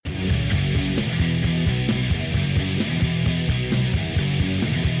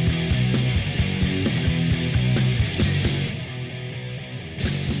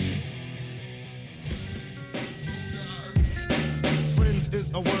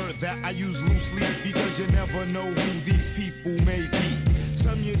I use loosely because you never know who these people may be.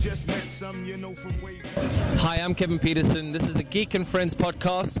 Some you just met, some you know from way back. Hi, I'm Kevin Peterson. This is the Geek and Friends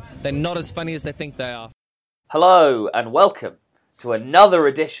podcast. They're not as funny as they think they are. Hello and welcome to another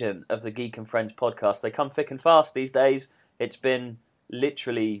edition of the Geek and Friends podcast. They come thick and fast these days. It's been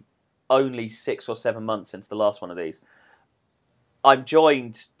literally only 6 or 7 months since the last one of these. I'm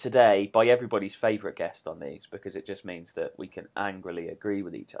joined today by everybody's favourite guest on these because it just means that we can angrily agree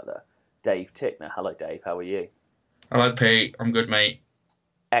with each other. Dave Tickner. Hello, Dave. How are you? Hello, Pete. I'm good, mate.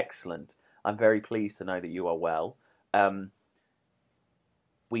 Excellent. I'm very pleased to know that you are well.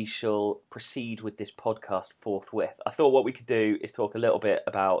 We shall proceed with this podcast forthwith. I thought what we could do is talk a little bit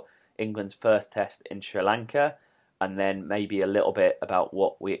about England's first test in Sri Lanka and then maybe a little bit about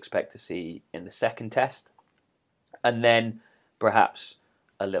what we expect to see in the second test. And then perhaps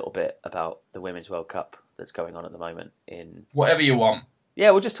a little bit about the Women's World Cup that's going on at the moment. Whatever you want.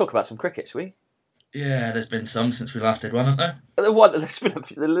 Yeah, we'll just talk about some cricket, shall we? Yeah, there's been some since we last did one, hasn't there? There's been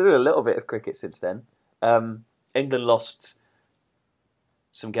a little bit of cricket since then. England lost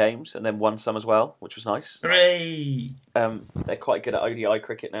some games and then won some as well, which was nice. Hooray! They're quite good at ODI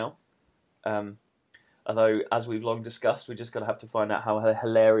cricket now. Although, as we've long discussed, we're just going to have to find out how they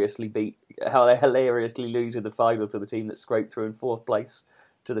hilariously lose in the final to the team that scraped through in fourth place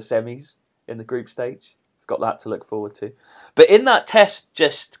to the semis in the group stage. We've got that to look forward to. But in that test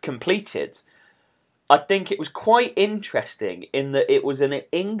just completed, I think it was quite interesting in that it was an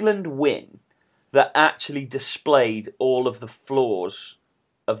England win that actually displayed all of the flaws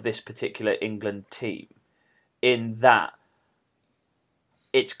of this particular England team, in that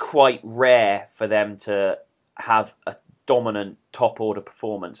it's quite rare for them to have a dominant top order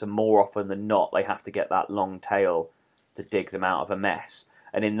performance, and more often than not they have to get that long tail to dig them out of a mess.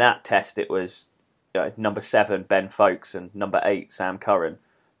 And in that test it was number 7 Ben Foakes and number 8 Sam Curran,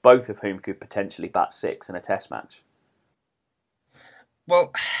 both of whom could potentially bat 6 in a test match.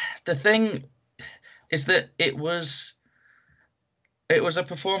 Well, the thing is that it was a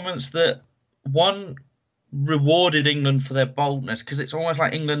performance that, one, rewarded England for their boldness, because it's almost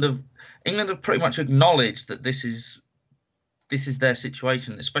like England have pretty much acknowledged that this is their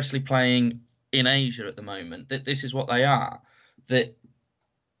situation, especially playing in Asia at the moment, that this is what they are, that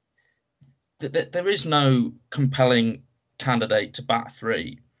there is no compelling candidate to bat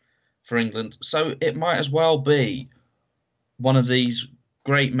 3 for England, so it might as well be one of these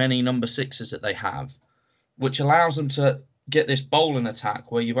great many number 6s that they have, which allows them to get this bowling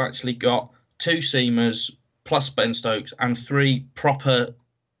attack where you've actually got 2 seamers plus Ben Stokes and 3 proper,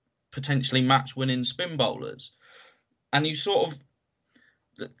 potentially match-winning spin bowlers. And you sort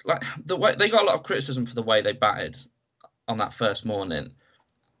of, like, the way they got a lot of criticism for the way they batted on that first morning,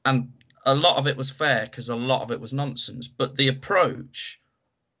 and a lot of it was fair because a lot of it was nonsense. But the approach,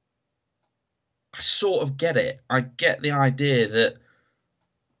 I sort of get it. I get the idea that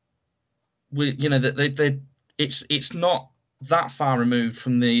it's not that far removed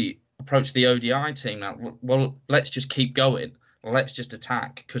from the approach to the ODI team now. Well, let's just keep going. Let's just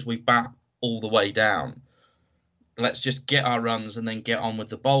attack because we bat all the way down. Let's just get our runs and then get on with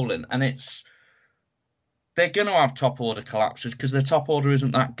the bowling. And they're going to have top order collapses because their top order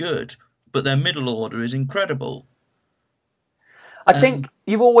isn't that good, but their middle order is incredible. I think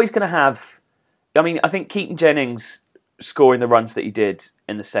you're always going to have. I mean, I think Keaton Jennings scoring the runs that he did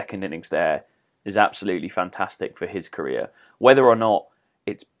in the second innings there is absolutely fantastic for his career. Whether or not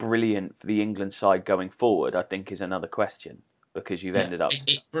it's brilliant for the England side going forward, I think, is another question, because you've ended up...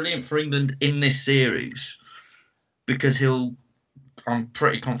 It's brilliant for England in this series because I'm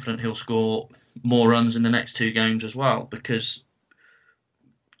pretty confident he'll score more runs in the next 2 games as well, because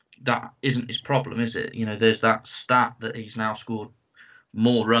that isn't his problem, is it? There's that stat that he's now scored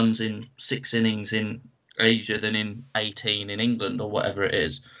more runs in 6 innings in Asia than in 18 in England or whatever it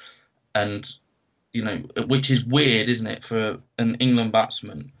is. And, which is weird, isn't it, for an England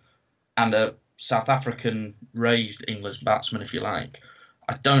batsman and a South African raised English batsman, if you like.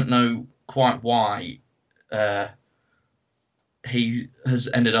 I don't know quite why he has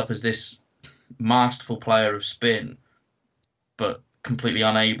ended up as this masterful player of spin, but completely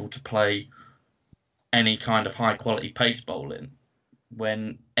unable to play any kind of high quality pace bowling,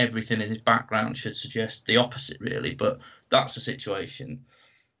 when everything in his background should suggest the opposite, really. But that's the situation.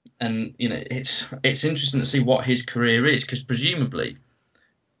 And, it's interesting to see what his career is, because presumably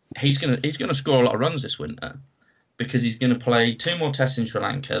he's gonna score a lot of runs this winter, because he's going to play 2 more tests in Sri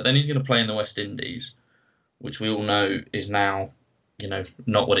Lanka, then he's going to play in the West Indies, which we all know is now,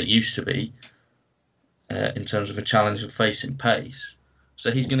 not what it used to be in terms of a challenge of facing pace.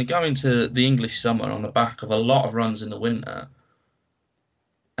 So he's going to go into the English summer on the back of a lot of runs in the winter.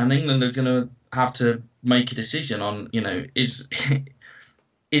 and England are going to have to make a decision on, is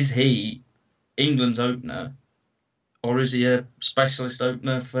he England's opener, or is he a specialist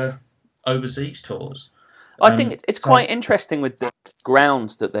opener for overseas tours? I think it's quite interesting with the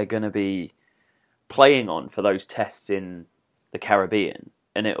grounds that they're going to be playing on for those tests in the Caribbean,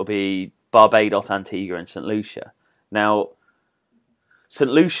 and it'll be Barbados, Antigua, and St. Lucia. Now, St.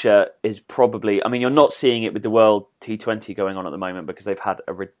 Lucia is probably... I mean, you're not seeing it with the World T20 going on at the moment because they've had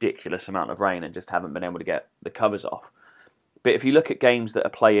a ridiculous amount of rain and just haven't been able to get the covers off. But if you look at games that are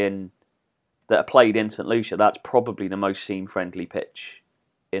played in St. Lucia, that's probably the most seam-friendly pitch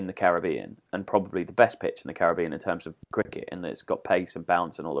in the Caribbean, and probably the best pitch in the Caribbean in terms of cricket, in that it's got pace and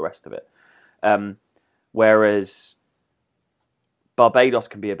bounce and all the rest of it. Whereas Barbados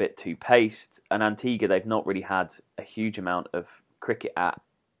can be a bit too paced, and Antigua, they've not really had a huge amount of cricket at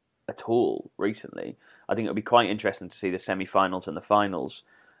all recently. I think it'll be quite interesting to see the semi-finals and the finals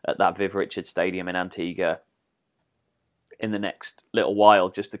at that Viv Richards Stadium in Antigua in the next little while,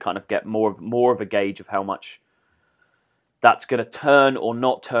 just to kind of get more of a gauge of how much that's going to turn or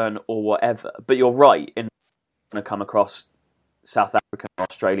not turn or whatever. But you're right, in going to come across South African or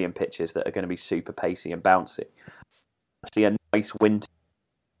Australian pitches that are going to be super pacey and bouncy. Actually, a nice win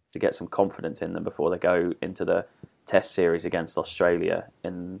to get some confidence in them before they go into the Test series against Australia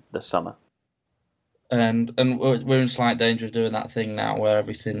in the summer. And we're in slight danger of doing that thing now where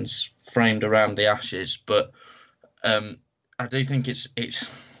everything's framed around the Ashes. But I do think it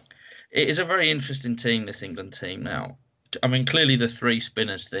is a very interesting team, this England team now. I mean, clearly the three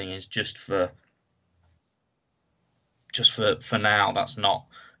spinners thing is just for now. That's not,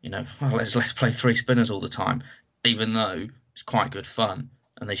 let's play three spinners all the time, even though it's quite good fun,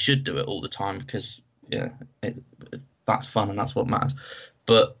 and they should do it all the time because that's fun and that's what matters.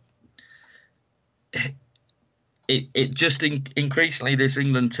 But it just increasingly, this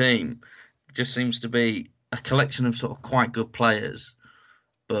England team just seems to be a collection of sort of quite good players,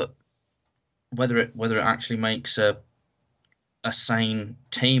 but whether it actually makes a sane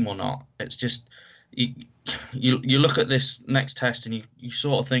team or not, it's just you look at this next test and you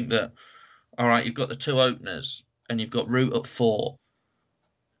sort of think that, all right, you've got the two openers and you've got Root at 4,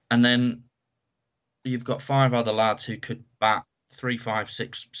 and then you've got 5 other lads who could bat 3, 5,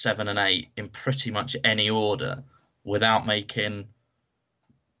 6, 7, and 8 in pretty much any order without making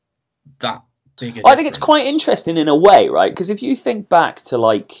that big a difference. I think it's quite interesting in a way, right? Because if you think back to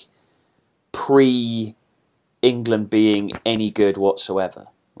like pre-England being any good whatsoever,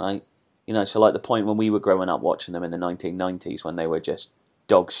 right? So like the point when we were growing up watching them in the 1990s when they were just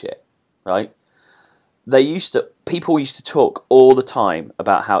dog shit, right? People used to talk all the time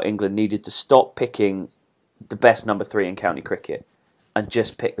about how England needed to stop picking the best number 3 in county cricket and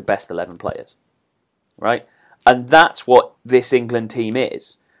just pick the best 11 players, right? And that's what this England team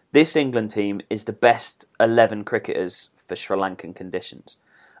is. This England team is the best 11 cricketers for Sri Lankan conditions.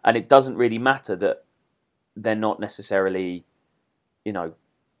 And it doesn't really matter that they're not necessarily,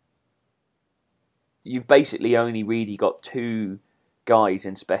 you've basically only really got 2 guys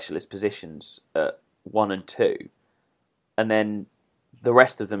in specialist positions at 1 and 2. And then the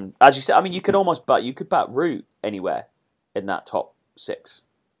rest of them, as you said, I mean, you could bat Root anywhere in that top 6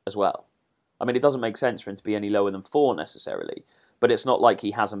 as well. I mean, it doesn't make sense for him to be any lower than 4 necessarily, but it's not like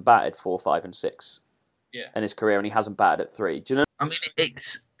he hasn't batted 4, 5, and 6 in his career, and he hasn't batted at 3. Do you know? I mean,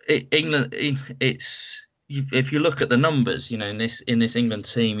 England. If you look at the numbers, in this England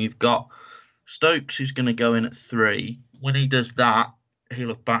team, you've got Stokes who's going to go in at 3. When he does that, he'll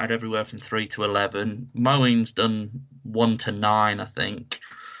have batted everywhere from 3 to 11. Moeen's done 1 to 9, I think.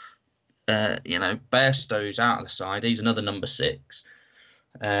 Bairstow's out of the side. He's another number 6.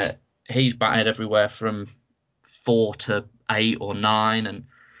 He's batted everywhere from 4 to 8 or 9, and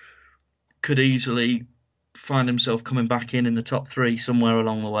could easily find himself coming back in the top 3 somewhere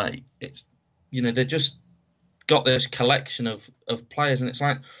along the way. It's they've just got this collection of players, and it's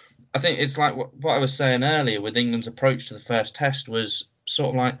like, I think it's like what I was saying earlier with England's approach to the first test was sort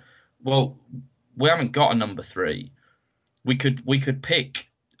of like, well, we haven't got a number 3. We could pick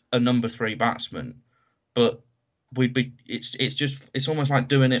a number 3 batsman, but it's almost like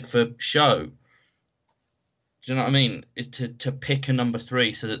doing it for show. Do you know what I mean? Is to pick a number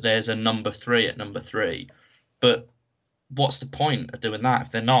 3 so that there's a number 3 at number 3. But what's the point of doing that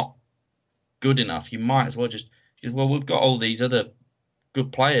if they're not good enough? You might as well we've got all these other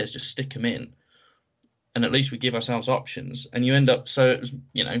good players, just stick them in, and at least we give ourselves options. And you end up, so it was,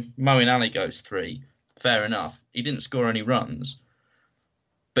 Moeen Ali goes 3, fair enough. He didn't score any runs,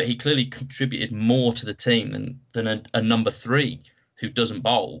 but he clearly contributed more to the team than a number 3 who doesn't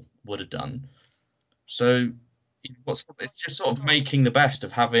bowl would have done. So it's just sort of making the best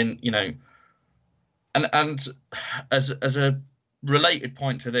of having, and as a related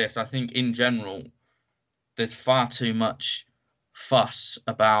point to this, I think in general there's far too much fuss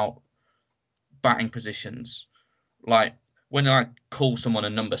about batting positions. Like when I call someone a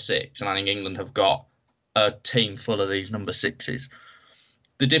number 6, and I think England have got a team full of these number 6s,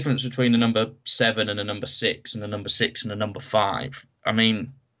 the difference between a number 7 and a number 6 and a number 6 and a number 5, I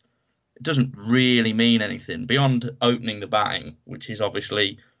mean, it doesn't really mean anything beyond opening the batting, which is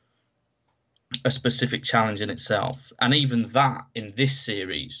obviously a specific challenge in itself. And even that in this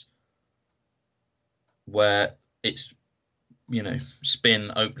series, where it's,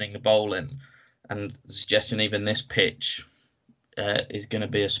 spin opening the bowling, and the suggestion even this pitch is going to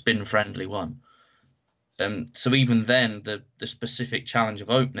be a spin-friendly one. So even then, the specific challenge of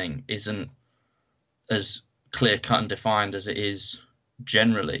opening isn't as clear-cut and defined as it is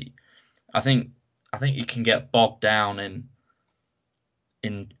generally. I think you can get bogged down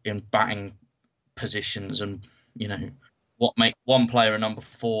in batting positions and, what makes one player a number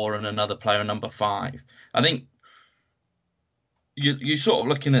 4 and another player a number 5. I think you're sort of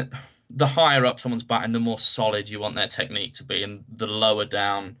looking at the higher up someone's batting, the more solid you want their technique to be, and the lower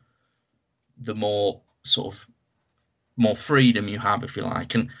down, the more sort of more freedom you have, if you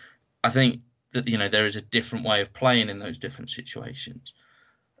like. And I think that there is a different way of playing in those different situations.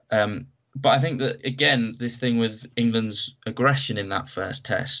 But I think that again, this thing with England's aggression in that first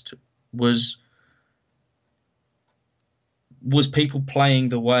test was people playing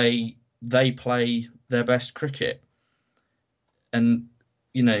the way they play their best cricket, and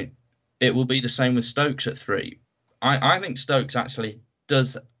it will be the same with Stokes at 3. I think Stokes actually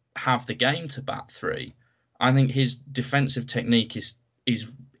does have the game to bat 3. I think his defensive technique is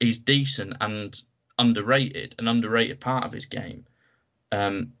decent and underrated, an underrated part of his game.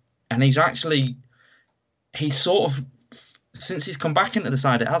 And he's sort of, since he's come back into the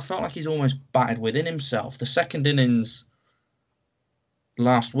side, it has felt like he's almost batted within himself. The second innings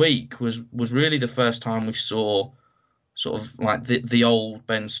last week was really the first time we saw sort of like the old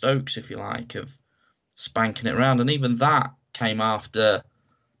Ben Stokes, if you like, of spanking it around. And even that came after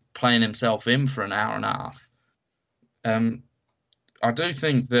playing himself in for an hour and a half. I do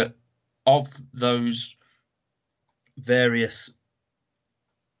think that of those various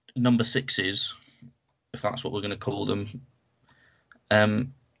number 6s, if that's what we're going to call them,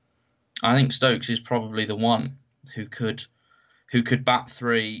 I think Stokes is probably the one who could bat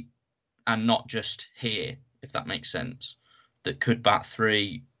 3 and not just here, if that makes sense, that could bat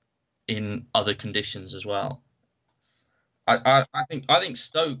 3 in other conditions as well. I think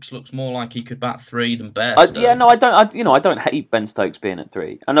Stokes looks more like he could bat 3 than Bairstow. I don't hate Ben Stokes being at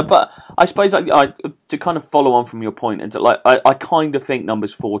 3, but I suppose I to kind of follow on from your point, and I kind of think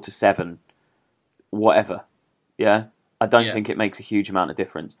numbers 4 to 7, whatever, yeah. I don't think it makes a huge amount of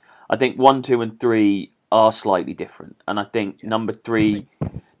difference. I think 1, 2, and 3 are slightly different, and I think number 3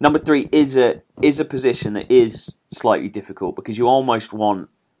 is a position that is slightly difficult because you almost want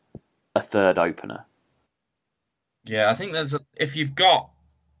a third opener. Yeah, I think if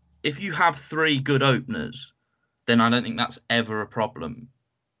you have 3 good openers, then I don't think that's ever a problem.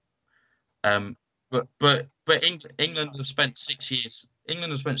 But England have spent 6 years.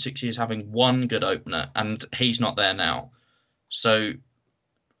 England have spent 6 years having one good opener, and he's not there now. So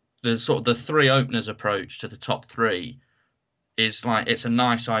the sort of the 3 openers approach to the top 3 is like, it's a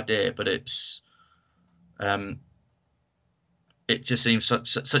nice idea, but it just seems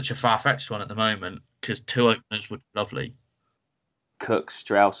such a far-fetched one at the moment, because 2 openers would be lovely. Cook,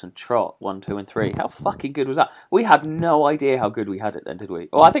 Strauss and Trott, 1, 2 and 3. How fucking good was that? We had no idea how good we had it then, did we?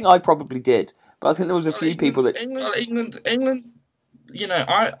 Well, I think I probably did, but I think there was a few people that... England,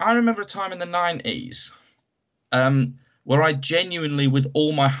 I remember a time in the 90s where I genuinely, with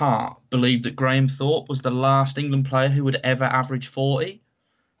all my heart, believed that Graham Thorpe was the last England player who would ever average 40,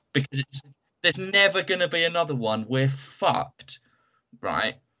 because there's never going to be another one. We're fucked,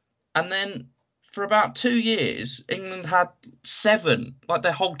 right? And then for about 2 years, England had 7, like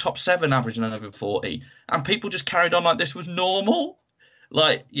their whole top 7 averaging over 40, and people just carried on like this was normal.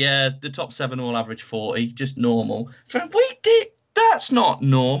 Like, yeah, the top 7 all average 40, just normal. That's not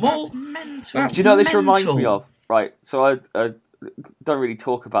normal. That's mental. Do you know what this reminds me of? Right, so I don't really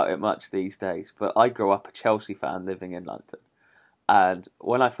talk about it much these days, but I grew up a Chelsea fan living in London. And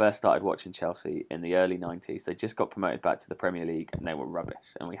when I first started watching Chelsea in the early 90s, they just got promoted back to the Premier League and they were rubbish.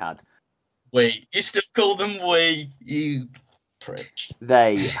 And we had... You still call them we, you prick.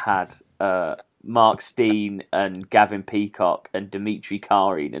 They had Mark Steen and Gavin Peacock and Dimitri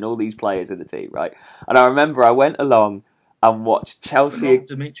Karin and all these players in the team, right? And I remember I went along and watch Chelsea.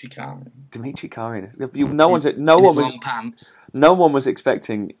 Dimitri Karian. Dimitri Karian. Long pants. No one was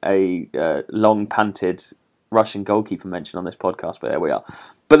expecting a long panted Russian goalkeeper mention on this podcast, but there we are.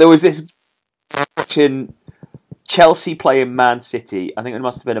 But there was this watching Chelsea playing Man City. I think it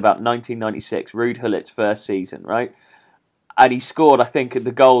must have been about 1996, Ruud Gullit's first season, right? And he scored, I think,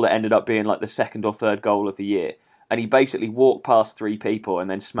 the goal that ended up being like the second or third goal of the year. And he basically walked past three people and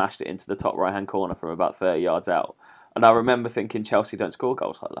then smashed it into the top right-hand corner from about 30 yards out. And I remember thinking, Chelsea don't score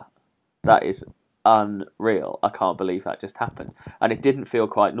goals like that. That is unreal. I can't believe that just happened. And it didn't feel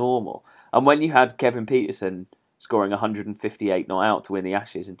quite normal. And when you had Kevin Peterson scoring 158 not out to win the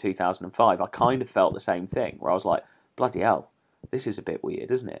Ashes in 2005, I kind of felt the same thing, where I was like, bloody hell, this is a bit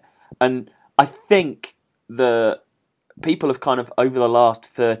weird, isn't it? And I think the people have kind of, over the last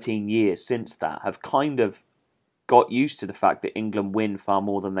 13 years since that, have kind of got used to the fact that England win far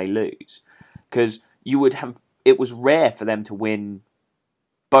more than they lose. Because it was rare for them to win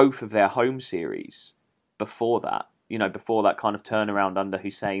both of their home series before that, before that kind of turnaround under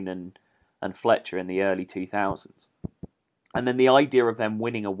Hussein and Fletcher in the early 2000s. And then the idea of them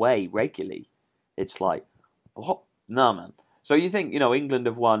winning away regularly, it's like, what? Nah, man. So you think, England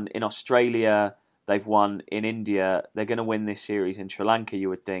have won in Australia, they've won in India, they're going to win this series in Sri Lanka, you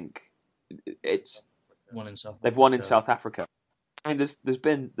would think. They've won in South Africa. I mean, there's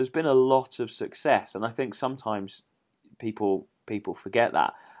been a lot of success, and I think sometimes people forget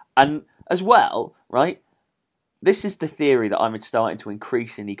that. And as well, right, this is the theory that I'm starting to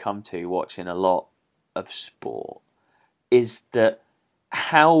increasingly come to watching a lot of sport, is that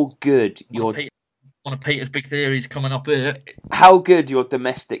how good one of Peter's big theories coming up here. How good your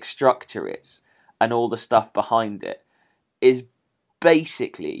domestic structure is and all the stuff behind it is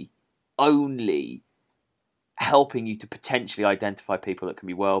basically only helping you to potentially identify people that can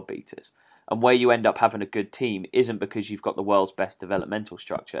be world beaters. And where you end up having a good team isn't because you've got the world's best developmental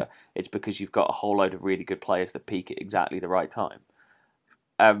structure. It's because you've got a whole load of really good players that peak at exactly the right time.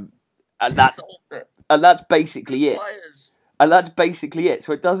 And that's basically it. And that's basically it.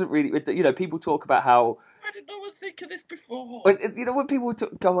 So it doesn't really, people talk about how... I didn't know one think of this before. When people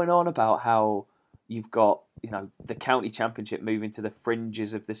going on about how you've got, the county championship moving to the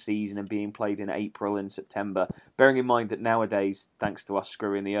fringes of the season and being played in April and September, bearing in mind that nowadays, thanks to us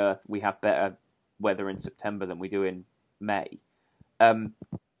screwing the earth, we have better weather in September than we do in May.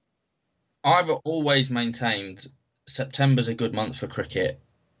 I've always maintained September's a good month for cricket.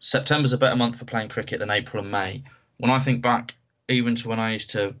 September's a better month for playing cricket than April and May. When I think back even to when I used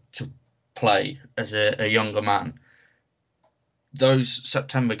to play as a younger man, those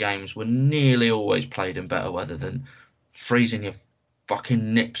September games were nearly always played in better weather than freezing your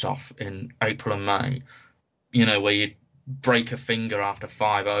fucking nips off in April and May. Where you'd break a finger after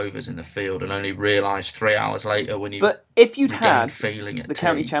 5 overs in the field and only realise 3 hours later when you... But if you'd had the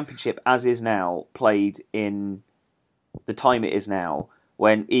county championship as is now played in the time it is now,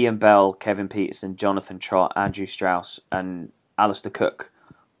 when Ian Bell, Kevin Peterson, Jonathan Trott, Andrew Strauss and Alistair Cook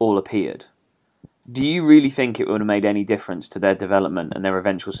all appeared, do you really think it would have made any difference to their development and their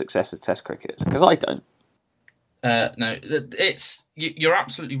eventual success as Test cricketers? Because I don't. No, you're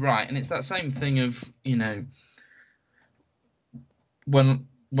absolutely right, and it's that same thing of when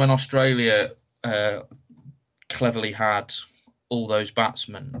Australia cleverly had all those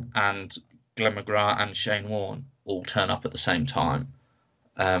batsmen and Glenn McGrath and Shane Warne all turn up at the same time,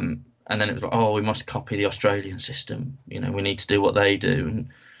 and then it was like, we must copy the Australian system. We need to do what they do, and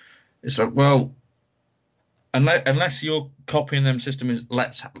it's like, well. Unless you're copying them system is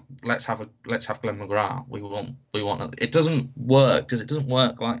let's have Glenn McGrath. We want it doesn't work because it doesn't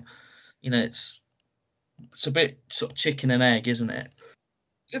work like it's a bit sort of chicken and egg, isn't it?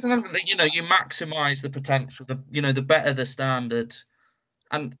 Isn't it? You maximise the potential. The better the standard,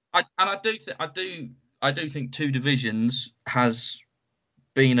 and I do think 2 divisions has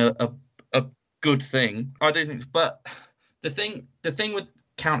been a good thing. I do think, but the thing with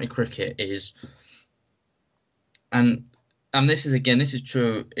county cricket is. And this is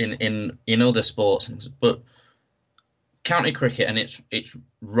true in other sports, but county cricket and its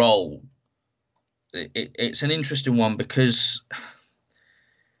role, it's an interesting one because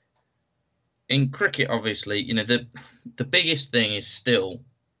in cricket, obviously, the biggest thing is still,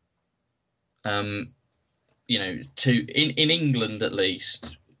 in England at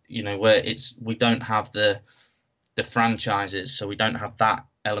least, where we don't have the franchises, so we don't have that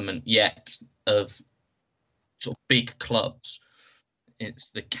element yet of sort of big clubs.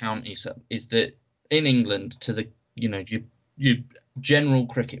 It's the counties. Is that in England to the your general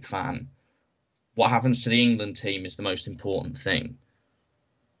cricket fan, what happens to the England team is the most important thing.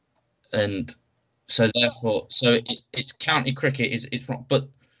 And So therefore, it's county cricket is it's not, but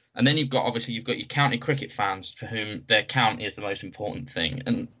and then you've got your county cricket fans for whom their county is the most important thing,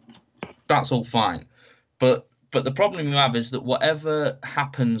 and that's all fine. But the problem you have is that whatever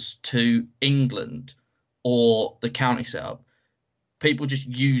happens to England or the county setup, people just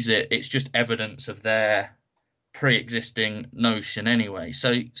use it. It's just evidence of their pre-existing notion anyway.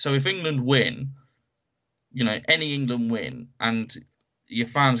 So if England win, any England win, and your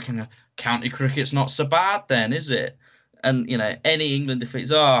fans can county cricket's not so bad then, is it? And any England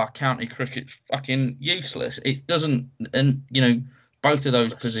defeats, county cricket's fucking useless. It doesn't, and both of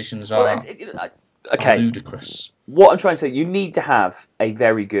those positions are ludicrous. What I'm trying to say, you need to have a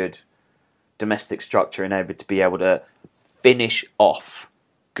very good domestic structure in order to be able to finish off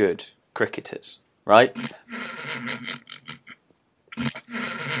good cricketers, right?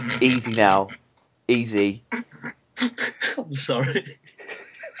 Easy now. Easy. I'm sorry.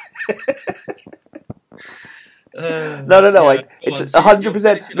 No. It's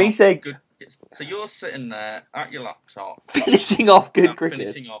 100% me saying. So you're sitting there at your laptop, finishing off good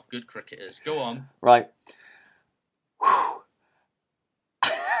cricketers. Finishing off good cricketers. Go on. Right.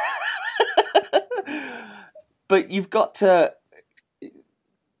 But you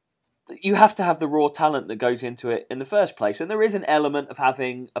have to have the raw talent that goes into it in the first place. And there is an element of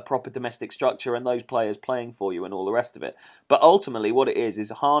having a proper domestic structure and those players playing for you and all the rest of it. But ultimately what it is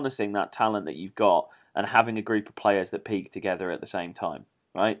harnessing that talent that you've got and having a group of players that peak together at the same time,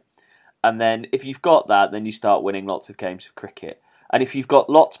 right? And then if you've got that, then you start winning lots of games of cricket. And if you've got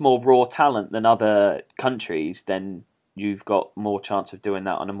lots more raw talent than other countries, then you've got more chance of doing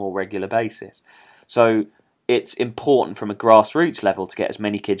that on a more regular basis. So it's important from a grassroots level to get as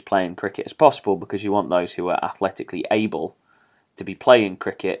many kids playing cricket as possible, because you want those who are athletically able to be playing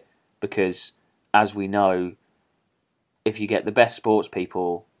cricket, because as we know, if you get the best sports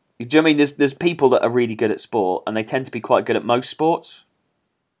people, do you know what I mean? There's people that are really good at sport and they tend to be quite good at most sports.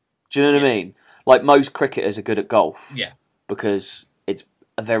 Do you know what I mean? Like most cricketers are good at golf. Yeah. Because it's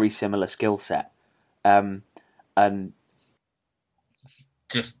a very similar skill set. And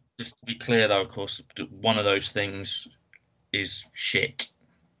just to be clear, though, of course, one of those things is shit,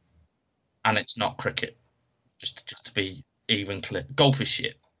 and it's not cricket. Just to be even clear, golf is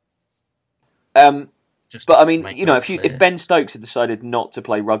shit. But I mean, if Ben Stokes had decided not to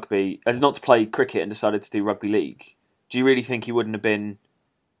play not to play cricket and decided to do rugby league, do you really think he wouldn't have been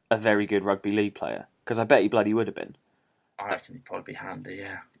a very good rugby league player? Because I bet he bloody would have been. I reckon he'd probably be handy,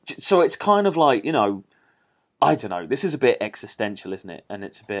 yeah. So it's kind of like, I don't know. This is a bit existential, isn't it? And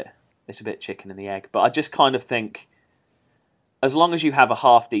it's a bit chicken and the egg. But I just kind of think, as long as you have a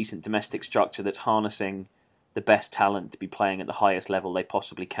half decent domestic structure that's harnessing the best talent to be playing at the highest level they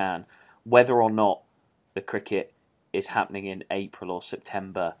possibly can, whether or not the cricket is happening in April or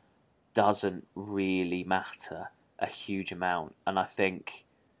September doesn't really matter a huge amount. And I think,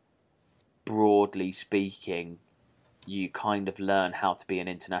 broadly speaking, you kind of learn how to be an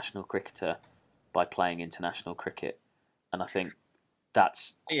international cricketer by playing international cricket. And I think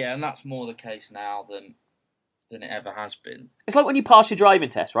that's... Yeah, and that's more the case now than it ever has been. It's like when you pass your driving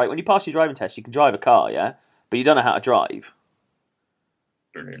test, right? When you pass your driving test, you can drive a car, yeah? But you don't know how to drive.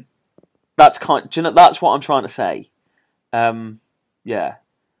 Brilliant. That's that's what I'm trying to say. Yeah.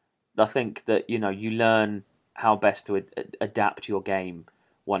 I think that, you learn how best to adapt your game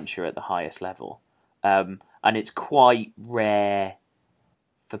once you're at the highest level. And it's quite rare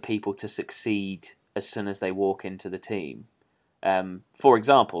for people to succeed as soon as they walk into the team. For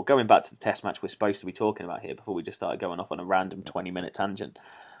example, going back to the test match we're supposed to be talking about here before we just started going off on a random 20-minute tangent.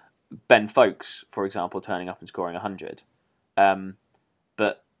 Ben Foakes, for example, turning up and scoring 100.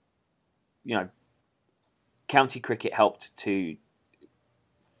 But, county cricket helped to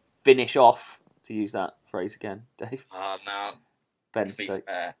finish off, to use that phrase again, Dave. Now, Ben to be Stokes.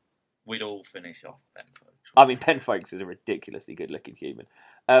 fair, we'd all finish off Ben Foakes. I mean, Ben Foakes is a ridiculously good-looking human.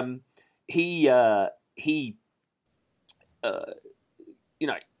 He had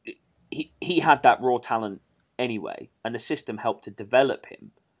that raw talent anyway, and the system helped to develop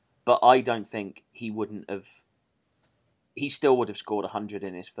him. But I don't think he wouldn't have. He still would have scored 100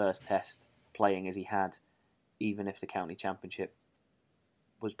 in his first test, playing as he had, even if the county championship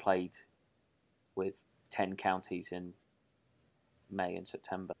was played with 10 counties in May and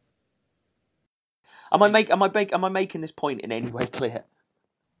September. Am I making this point in any way clear?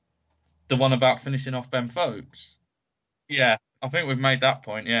 The one about finishing off Ben Foakes? Yeah, I think we've made that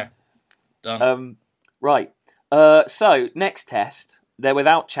point, yeah. Done. Right. So, next test, they're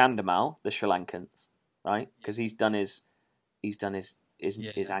without Chandimal, the Sri Lankans, right? Because he's done his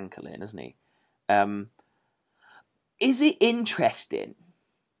ankle in, hasn't he? Is it interesting,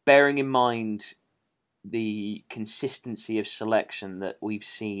 bearing in mind the consistency of selection that we've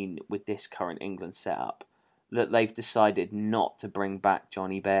seen with this current England setup that they've decided not to bring back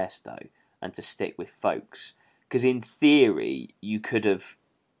Johnny Bairstow and to stick with Folkes. Because in theory, you could have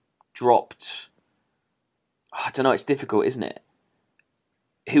dropped... I don't know, it's difficult, isn't it?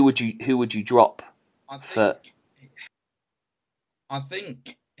 Who would you drop for... I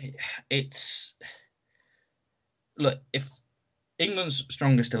think it's... Look, if England's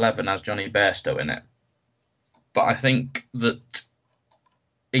strongest 11 has Johnny Bairstow in it, but I think that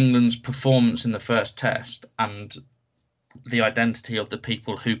England's performance in the first test and the identity of the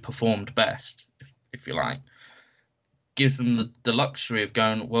people who performed best, if you like, gives them the luxury of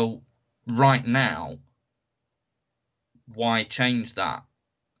going, well, right now, why change that?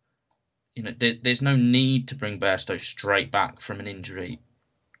 You know, there's no need to bring Bairstow straight back from an injury.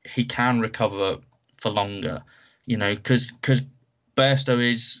 He can recover for longer, you know, because Bairstow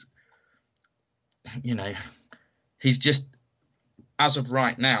is, you know, he's just, as of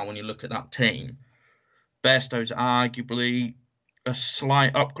right now, when you look at that team, Bairstow's arguably a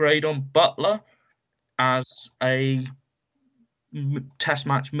slight upgrade on Butler as a test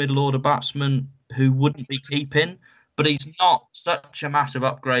match middle order batsman who wouldn't be keeping, but he's not such a massive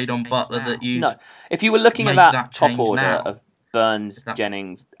upgrade on Butler that you... No, if you were looking at that top order of Burns,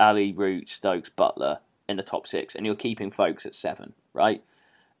 Jennings, Ali, Root, Stokes, Butler in the top 6, and you're keeping Folkes at 7, right?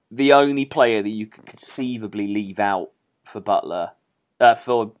 The only player that you could conceivably leave out for Butler,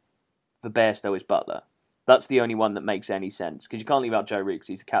 for Bairstow is Butler. That's the only one that makes any sense, because you can't leave out Joe Root because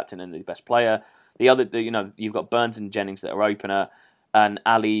he's the captain and the best player. The other, you know, you've got Burns and Jennings that are opener, and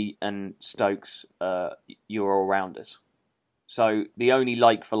Ali and Stokes, you're all-rounders. So the only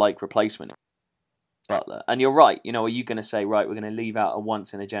like-for-like replacement is Butler. And you're right, you know, are you going to say, right, we're going to leave out a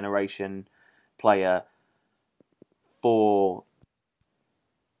once-in-a-generation player for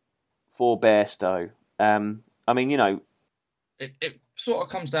Bairstow? I mean, you know... It sort of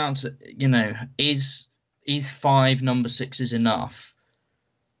comes down to, you know, is 5 number 6s enough?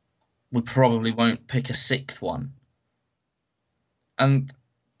 We probably won't pick a 6th one. And,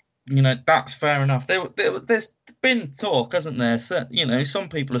 you know, that's fair enough. There's been talk, hasn't there? So, you know, some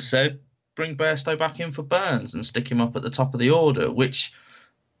people have said, bring Bairstow back in for Burns and stick him up at the top of the order, which,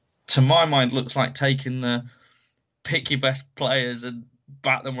 to my mind, looks like taking the pick your best players and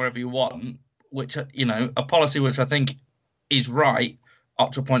bat them wherever you want, which, you know, a policy which I think is right,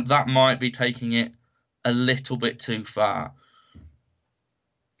 up to a point that might be taking it a little bit too far.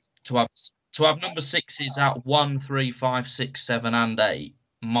 To have number 6s at 1, 3, 5, 6, 7, and 8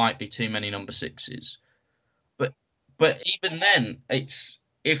 might be too many number 6s. But even then,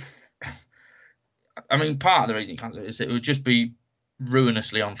 part of the reason you can't do it is that it would just be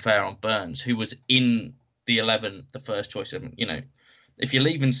ruinously unfair on Burns, who was in the 11, the first choice. You know, if you're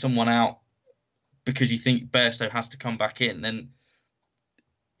leaving someone out because you think Bairstow has to come back in, then,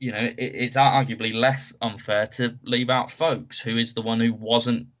 you know, it's arguably less unfair to leave out Folkes, who is the one who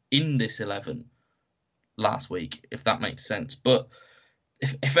wasn't in this 11 last week, if that makes sense. But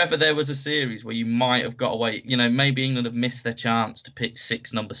if ever there was a series where you might have got away, you know, maybe England have missed their chance to pick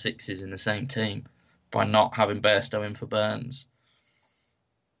 6 number 6s in the same team by not having Bairstow in for Burns.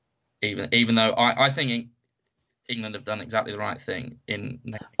 Even though I think England have done exactly the right thing.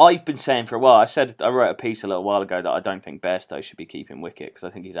 I've been saying for a while, I wrote a piece a little while ago that I don't think Bairstow should be keeping wicket, because I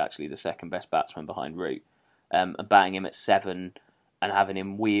think he's actually the second best batsman behind Root. And batting him at 7 and having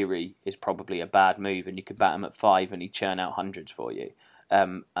him weary is probably a bad move, and you could bat him at 5 and he'd churn out hundreds for you.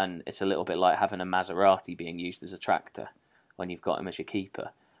 And it's a little bit like having a Maserati being used as a tractor when you've got him as your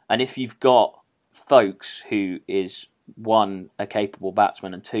keeper. And if you've got Folkes, who is 1, a capable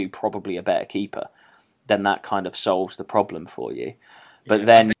batsman, and 2, probably a better keeper, then that kind of solves the problem for you. But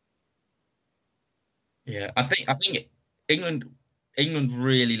I think England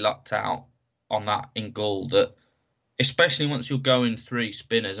really lucked out on that in goal, that especially once you're going 3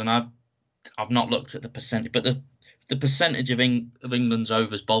 spinners, and I've not looked at the percentage, but the percentage of England's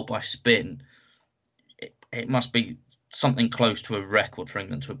overs bowled by spin, it must be something close to a record for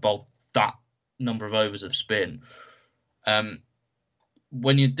England to have bowled that number of overs of spin.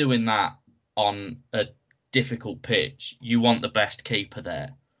 When you're doing that on a difficult pitch, you want the best keeper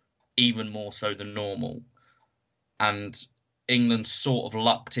there, even more so than normal. And England sort of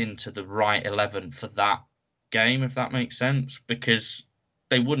lucked into the right 11 for that game, if that makes sense, because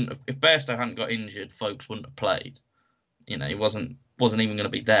they wouldn't have, if Bairstow hadn't got injured, Folkes wouldn't have played. You know, he wasn't even going to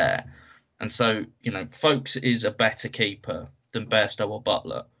be there. And so, you know, Folkes is a better keeper than Bairstow or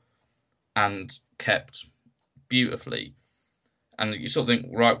Butler, and kept beautifully. And you sort of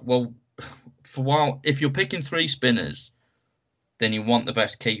think, right, well, for a while, if you're picking 3 spinners, then you want the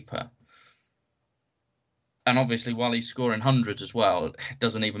best keeper. And obviously, while he's scoring hundreds as well, it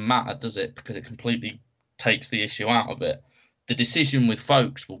doesn't even matter, does it? Because it completely takes the issue out of it. The decision with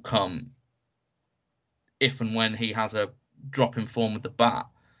Folkes will come if and when he has a drop in form with the bat.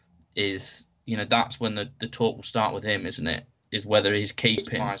 That's when the talk will start with him, isn't it? Is whether he's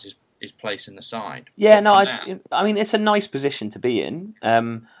keeping his place in the side. Yeah, no, I mean, it's a nice position to be in.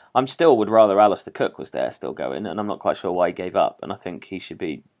 I'm still would rather Alistair Cook was there still going, and I'm not quite sure why he gave up. And I think he should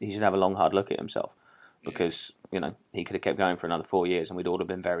have a long, hard look at himself, because he could have kept going for another 4 years, and we'd all have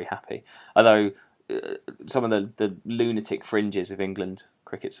been very happy. Although some of the lunatic fringes of England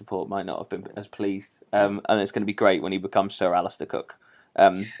cricket support might not have been as pleased, and it's going to be great when he becomes Sir Alistair Cook.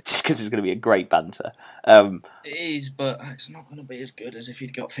 Just because it's going to be a great banter. It is, but it's not going to be as good as if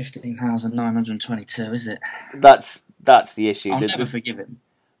you'd got 15,922, is it? That's the issue. I'll never forgive him.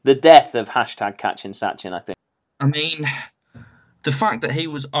 The death of #Catchin' Sachin, I think. I mean, the fact that he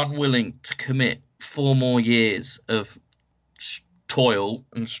was unwilling to commit 4 more years of toil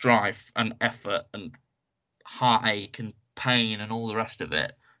and strife and effort and heartache and pain and all the rest of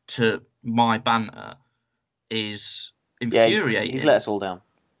it to my banter is infuriating. He's let us all down,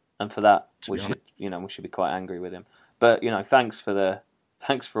 and for that we should be quite angry with him. But thanks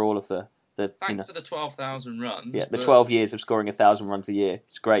for all of the thanks for the 12,000 runs. Yeah, the 12 years of scoring 1,000 runs a year.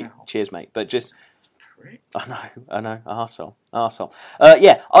 It's great. Wow. Cheers, mate. But just I know, arsehole.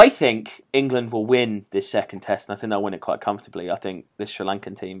 I think England will win this second test, and I think they'll win it quite comfortably. I think this Sri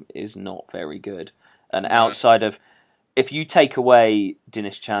Lankan team is not very good, and outside of, if you take away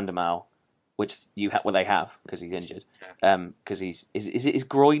Dinesh Chandimal, which they have because he's injured, because is it his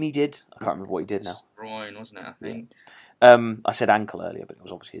groin he did? I can't remember what he did now. Groin, wasn't it? I think. I said ankle earlier, but it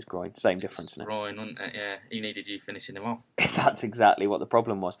was obviously his groin. Same difference, isn't it? Groin, wasn't it? Yeah, he needed you finishing him off. That's exactly what the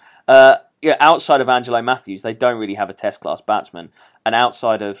problem was. Outside of Angelo Matthews, they don't really have a test-class batsman. And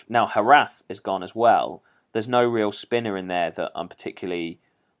outside of... Now, Harath is gone as well. There's no real spinner in there that I'm particularly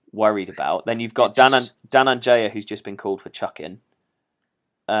worried about. Then you've got Danand Jaya, who's just been called for chucking,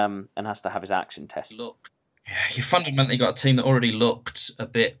 and has to have his action test. Look, you fundamentally got a team that already looked a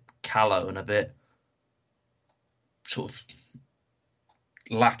bit callow and a bit sort of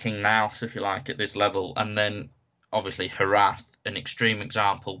lacking now, if you like, at this level. And then, obviously, Harath, an extreme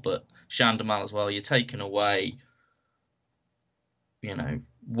example, but Chandimal as well. You're taking away,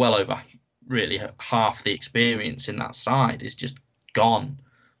 well over really half the experience in that side is just gone.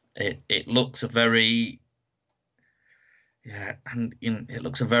 It looks a very, it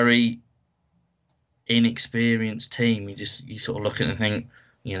looks a very inexperienced team. You sort of look at it and think,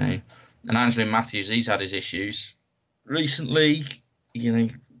 and Angelo Matthews, he's had his issues recently,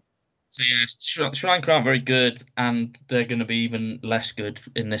 So yeah, Sri Lanka aren't very good, and they're going to be even less good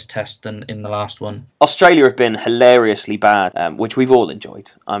in this test than in the last one. Australia have been hilariously bad, which we've all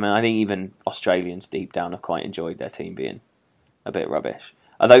enjoyed. I mean, I think even Australians deep down have quite enjoyed their team being a bit rubbish.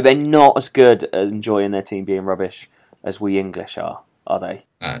 Although they're not as good at enjoying their team being rubbish as we English are they?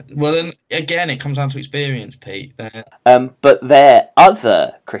 Well, then again, it comes down to experience, Pete. But their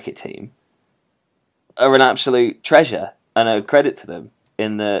other cricket team are an absolute treasure, and a credit to them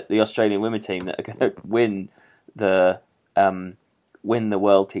in the Australian women team that are going to win the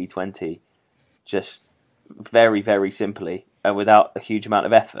World T20 just very, very simply and without a huge amount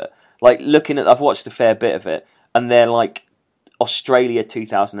of effort. Like, I've watched a fair bit of it, and they're like Australia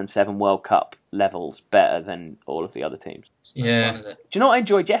 2007 World Cup levels better than all of the other teams. Yeah. Do you know what I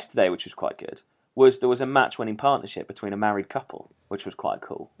enjoyed yesterday, which was quite good? There was a match-winning partnership between a married couple, which was quite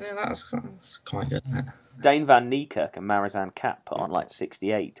cool. Yeah, that's quite good, isn't it? Dane van Niekerk and Marizanne Kapp put on like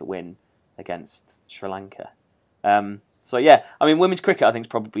 68 to win against Sri Lanka. So yeah, I mean, women's cricket I think is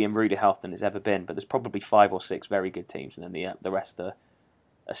probably in ruder health than it's ever been, but there's probably 5 or 6 very good teams, and then the rest are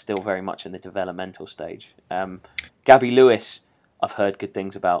still very much in the developmental stage. Gabby Lewis, I've heard good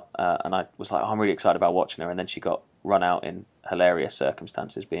things about, and I was like, I'm really excited about watching her, and then she got run out in hilarious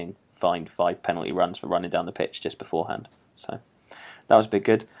circumstances, being fined 5 penalty runs for running down the pitch just beforehand. So that was a bit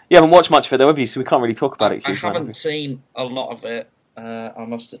good. You haven't watched much of it though, have you? So we can't really talk about it. I haven't seen a lot of it, I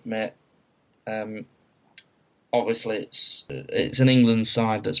must admit. Obviously, it's an England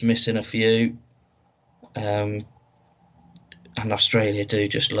side that's missing a few, and Australia do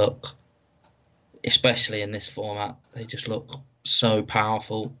just look, especially in this format, they just look so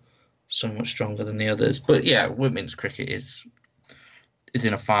powerful, so much stronger than the others. But yeah, women's cricket is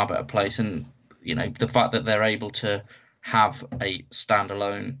in a far better place, and the fact that they're able to have a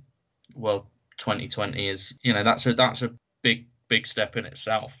standalone World 2020 is that's a big step in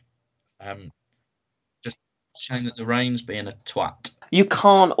itself. Just shame that the rain's being a twat. You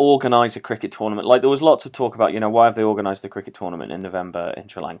can't organise a cricket tournament. Like, there was lots of talk about, why have they organised the cricket tournament in November in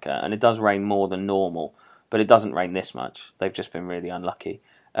Sri Lanka? And it does rain more than normal. but it doesn't rain this much. They've just been really unlucky.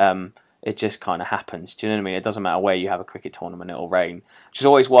 It just kind of happens. Do you know what I mean? It doesn't matter where you have a cricket tournament, it'll rain. Which is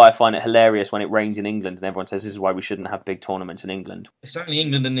always why I find it hilarious when it rains in England and everyone says this is why we shouldn't have big tournaments in England. It's only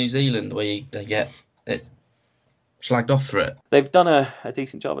England and New Zealand where they get it slagged off for it. They've done a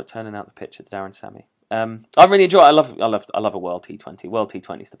decent job at turning out the pitch at Darren Sammy. I really enjoy it. I love a World T20. World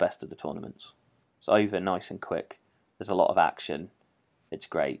T20 is the best of the tournaments. It's over nice and quick. There's a lot of action. It's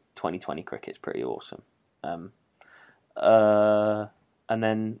great. 2020 cricket's pretty awesome. And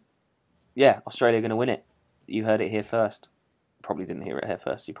then, yeah, Australia are going to win it. You heard it here first. Probably didn't hear it here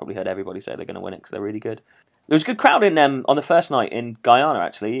first. You probably heard everybody say they're going to win it because they're really good. There was a good crowd in on the first night in Guyana,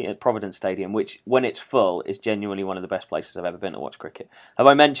 actually, at Providence Stadium, which, when it's full, is genuinely one of the best places I've ever been to watch cricket. Have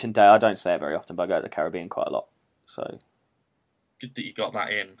I mentioned, I don't say it very often, but I go to the Caribbean quite a lot. So Good that you got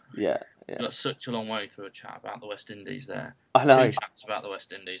that in. Yeah. You got such a long way for a chat about the West Indies there. I know. 2 chats about the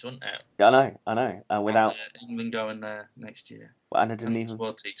West Indies, wouldn't it? I know. And without England going there next year. and I didn't even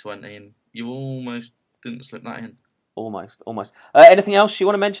World T20, and you almost didn't slip that in. almost. Anything else you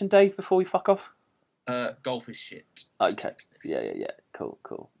want to mention, Dave, before we fuck off? Golf is shit. Okay. Yeah.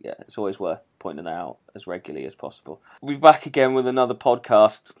 Cool. Yeah, it's always worth pointing that out as regularly as possible. We'll be back again with another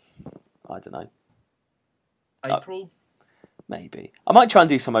podcast. I don't know. April? Maybe. I might try and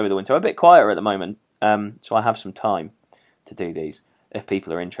do some over the winter. I'm a bit quieter at the moment, so I have some time to do these if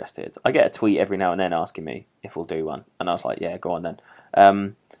people are interested. I get a tweet every now and then asking me if we'll do one, and I was like, yeah, go on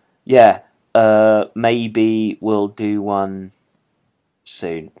then. Maybe we'll do one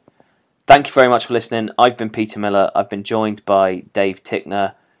soon. Thank you very much for listening. I've been Peter Miller. I've been joined by Dave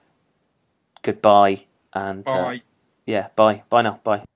Tickner. Goodbye. And Bye. Bye now. Bye.